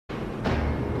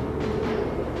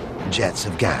jets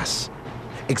of gas,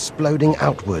 exploding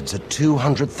outwards at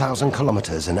 200,000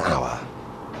 kilometers an hour,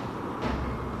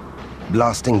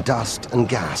 blasting dust and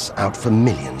gas out for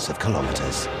millions of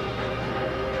kilometers.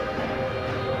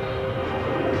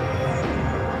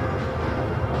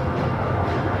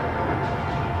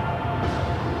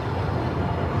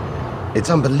 It's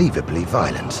unbelievably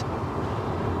violent.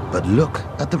 But look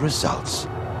at the results.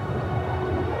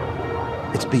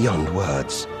 It's beyond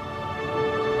words.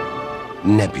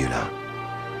 Nebula.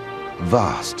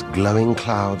 Vast glowing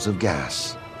clouds of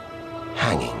gas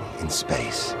hanging in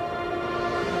space.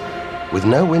 With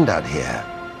no wind out here,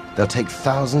 they'll take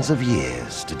thousands of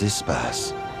years to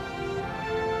disperse.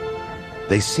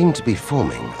 They seem to be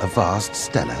forming a vast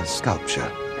stellar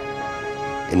sculpture.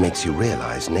 It makes you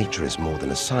realize nature is more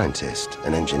than a scientist,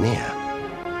 an engineer.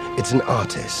 It's an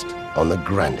artist on the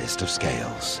grandest of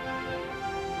scales.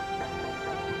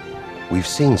 We've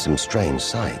seen some strange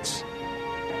sights,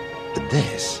 but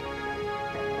this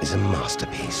is a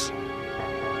masterpiece.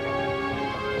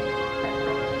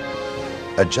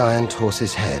 A giant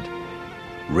horse's head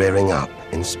rearing up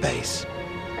in space.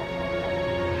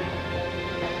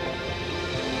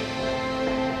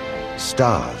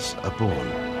 Stars are born,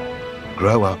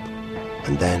 grow up,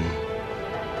 and then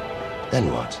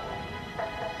what?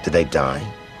 Do they die?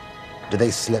 Do they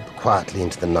slip quietly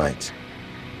into the night,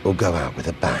 or go out with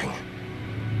a bang?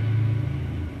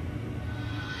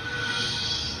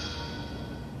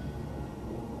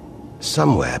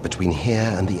 Somewhere between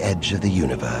here and the edge of the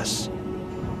universe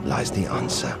lies the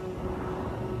answer.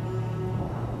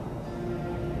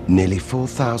 Nearly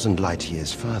 4,000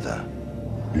 light-years further,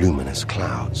 luminous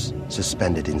clouds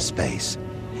suspended in space,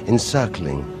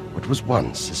 encircling what was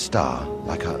once a star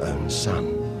like our own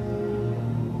sun.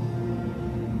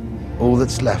 All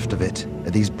that's left of it are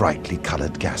these brightly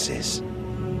colored gases.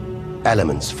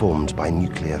 Elements formed by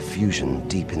nuclear fusion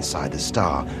deep inside the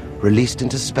star, released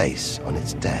into space on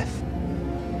its death.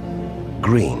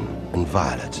 Green and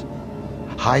violet,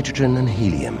 hydrogen and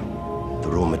helium, the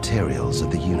raw materials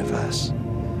of the universe.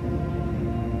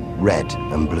 Red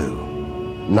and blue,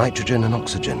 nitrogen and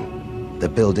oxygen, the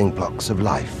building blocks of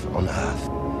life on Earth.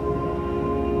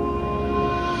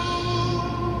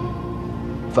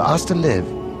 For us to live,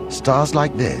 stars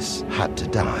like this had to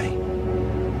die.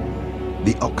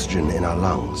 The oxygen in our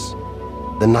lungs,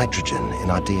 the nitrogen in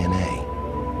our DNA,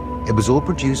 it was all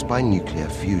produced by nuclear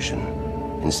fusion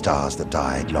in stars that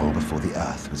died long before the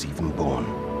Earth was even born.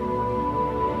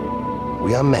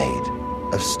 We are made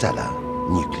of stellar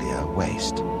nuclear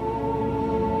waste.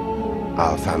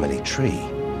 Our family tree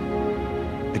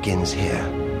begins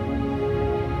here.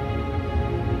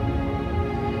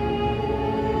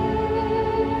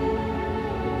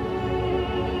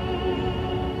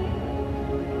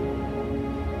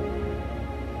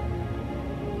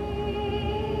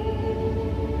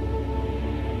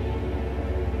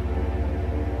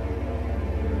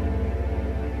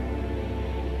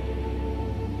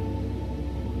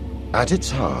 At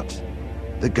its heart,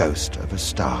 the ghost of a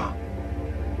star.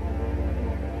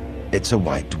 It's a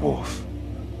white dwarf.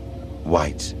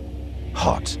 White,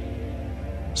 hot,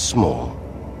 small,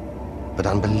 but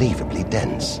unbelievably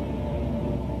dense.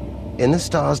 In the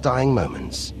star's dying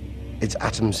moments, its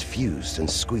atoms fused and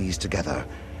squeezed together,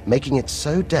 making it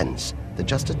so dense that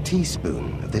just a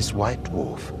teaspoon of this white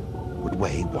dwarf would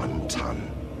weigh 1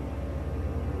 ton.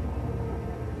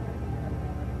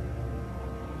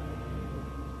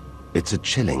 It's a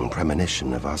chilling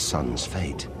premonition of our sun's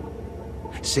fate.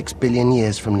 6 billion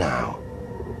years from now,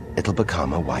 it'll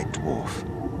become a white dwarf.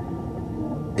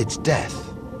 Its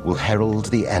death will herald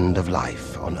the end of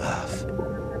life on Earth.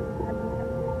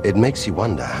 It makes you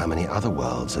wonder how many other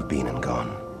worlds have been and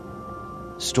gone.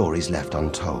 Stories left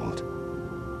untold.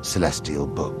 Celestial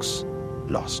books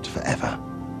lost forever.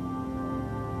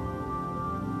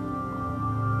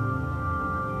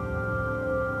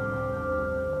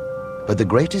 But the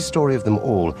greatest story of them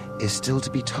all is still to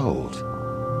be told.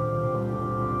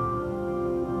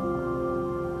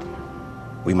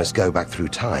 We must go back through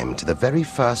time to the very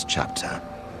first chapter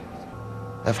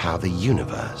of how the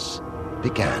universe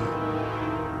began.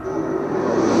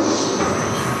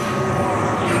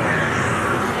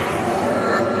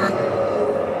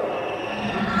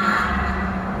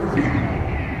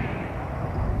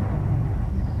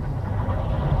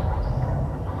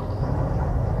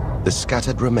 The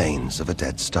scattered remains of a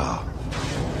dead star.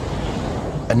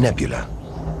 A nebula,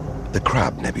 the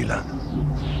Crab Nebula.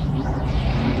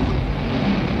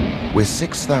 We're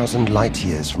 6,000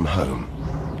 light-years from home,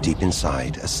 deep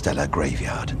inside a stellar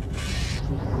graveyard.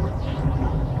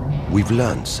 We've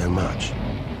learned so much,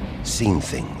 seen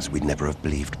things we'd never have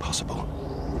believed possible.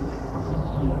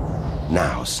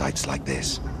 Now sights like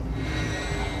this,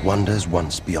 wonders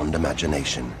once beyond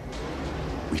imagination,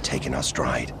 we take in our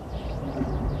stride.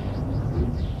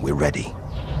 We're ready.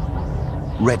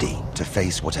 Ready to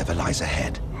face whatever lies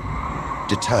ahead.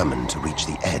 Determined to reach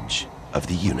the edge of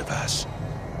the universe.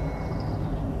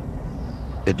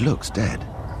 It looks dead,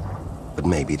 but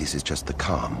maybe this is just the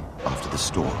calm after the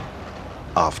storm,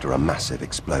 after a massive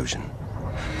explosion,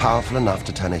 powerful enough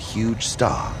to turn a huge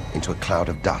star into a cloud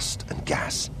of dust and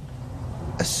gas,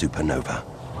 a supernova.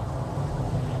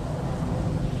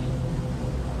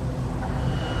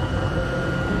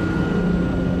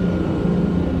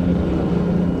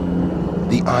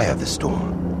 The eye of the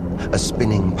storm, a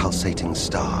spinning, pulsating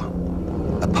star,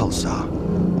 a pulsar.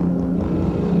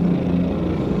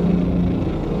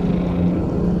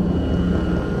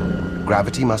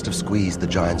 Gravity must have squeezed the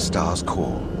giant star's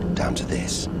core down to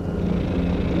this.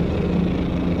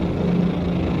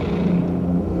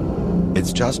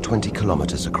 It's just 20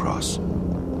 kilometers across,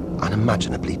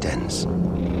 unimaginably dense.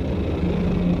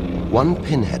 One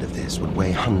pinhead of this would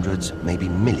weigh hundreds, maybe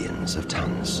millions of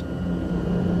tons.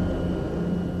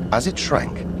 As it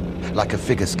shrank, like a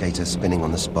figure skater spinning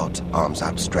on the spot, arms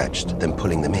outstretched, then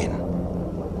pulling them in,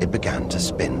 it began to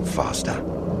spin faster.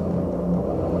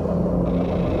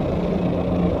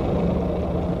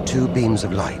 Two beams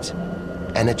of light,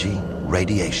 energy,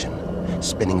 radiation,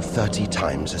 spinning 30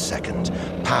 times a second,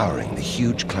 powering the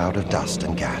huge cloud of dust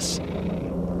and gas.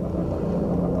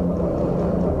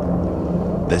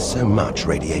 There's so much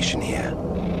radiation here,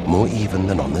 more even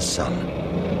than on the sun.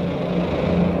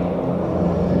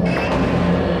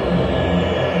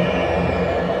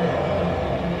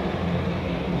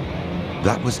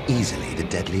 That was easily the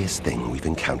deadliest thing we've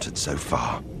encountered so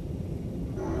far.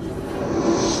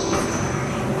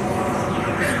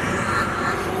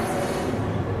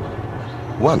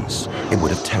 Once, it would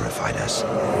have terrified us.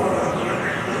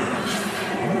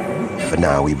 But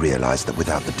now we realize that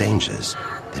without the dangers,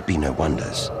 there'd be no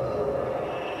wonders.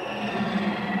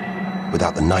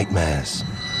 Without the nightmares,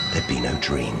 there'd be no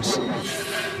dreams.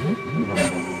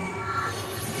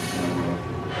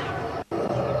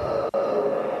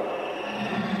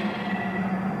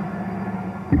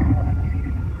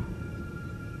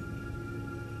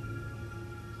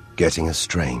 Getting a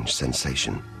strange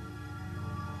sensation.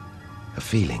 A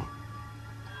feeling,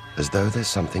 as though there's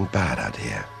something bad out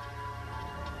here.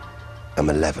 A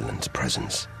malevolent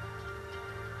presence.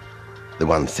 The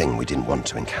one thing we didn't want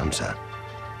to encounter.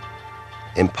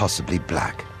 Impossibly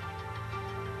black,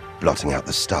 blotting out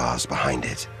the stars behind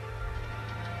it.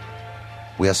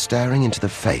 We are staring into the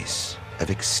face of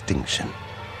extinction.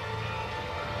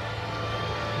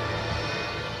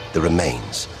 The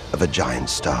remains of a giant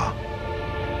star.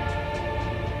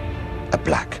 A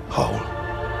black hole.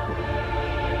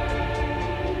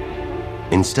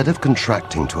 Instead of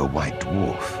contracting to a white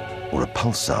dwarf or a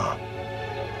pulsar,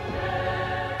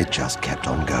 it just kept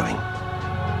on going.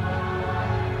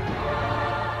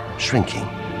 Shrinking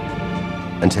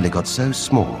until it got so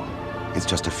small, it's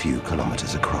just a few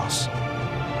kilometers across.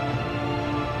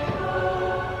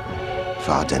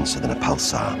 Far denser than a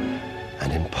pulsar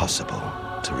and impossible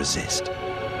to resist.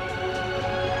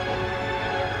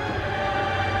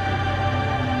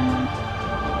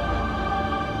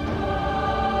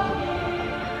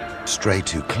 Stray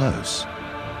too close,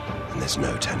 and there's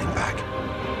no turning back.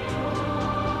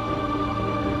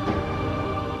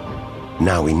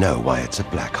 Now we know why it's a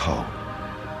black hole.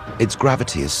 Its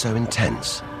gravity is so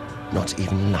intense, not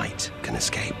even light can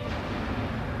escape.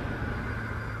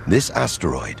 This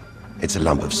asteroid, it's a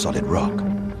lump of solid rock,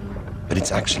 but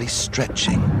it's actually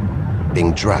stretching,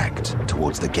 being dragged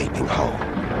towards the gaping hole.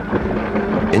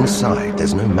 Inside,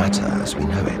 there's no matter as we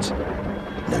know it.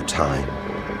 No time,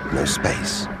 no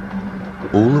space.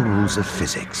 All the rules of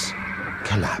physics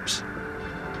collapse.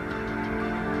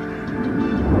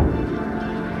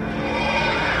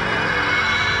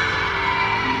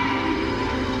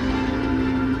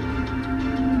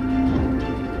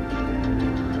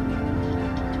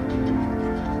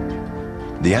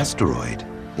 The asteroid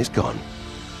is gone.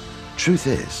 Truth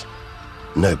is,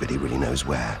 nobody really knows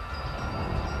where.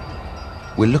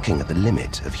 We're looking at the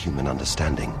limit of human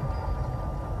understanding.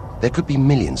 There could be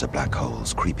millions of black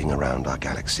holes creeping around our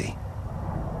galaxy.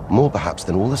 More perhaps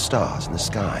than all the stars in the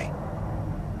sky.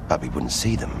 But we wouldn't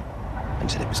see them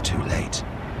until it was too late.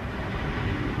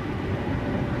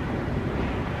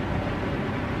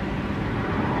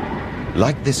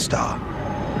 Like this star,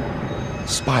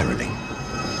 spiraling,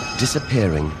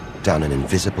 disappearing down an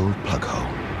invisible plug hole.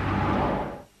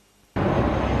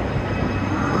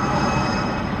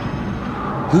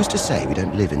 Who's to say we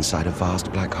don't live inside a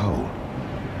vast black hole?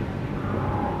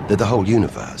 that the whole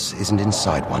universe isn't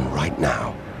inside one right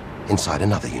now, inside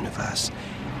another universe.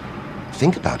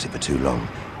 Think about it for too long,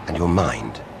 and your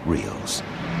mind reels.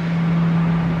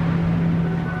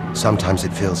 Sometimes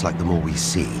it feels like the more we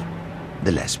see,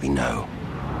 the less we know.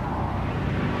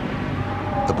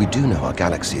 But we do know our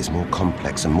galaxy is more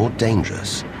complex and more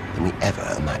dangerous than we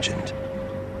ever imagined.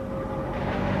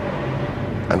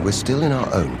 And we're still in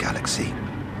our own galaxy,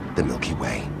 the Milky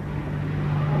Way.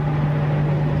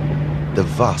 The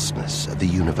vastness of the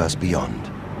universe beyond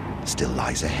still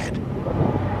lies ahead.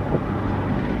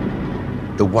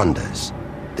 The wonders,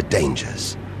 the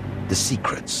dangers, the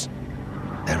secrets,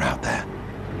 they're out there.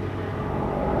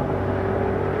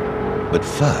 But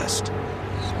first,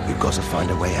 we've got to find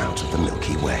a way out of the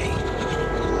Milky Way.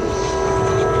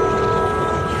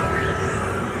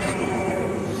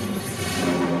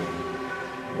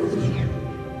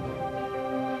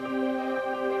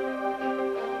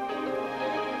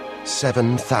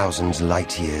 "7,000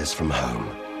 light years from home,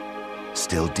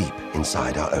 still deep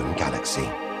inside our own galaxy.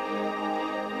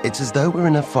 It's as though we're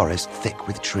in a forest thick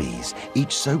with trees,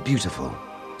 each so beautiful,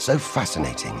 so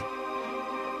fascinating.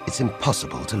 It's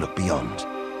impossible to look beyond,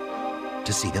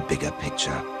 to see the bigger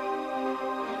picture.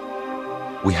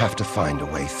 We have to find a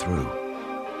way through,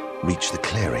 reach the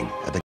clearing at the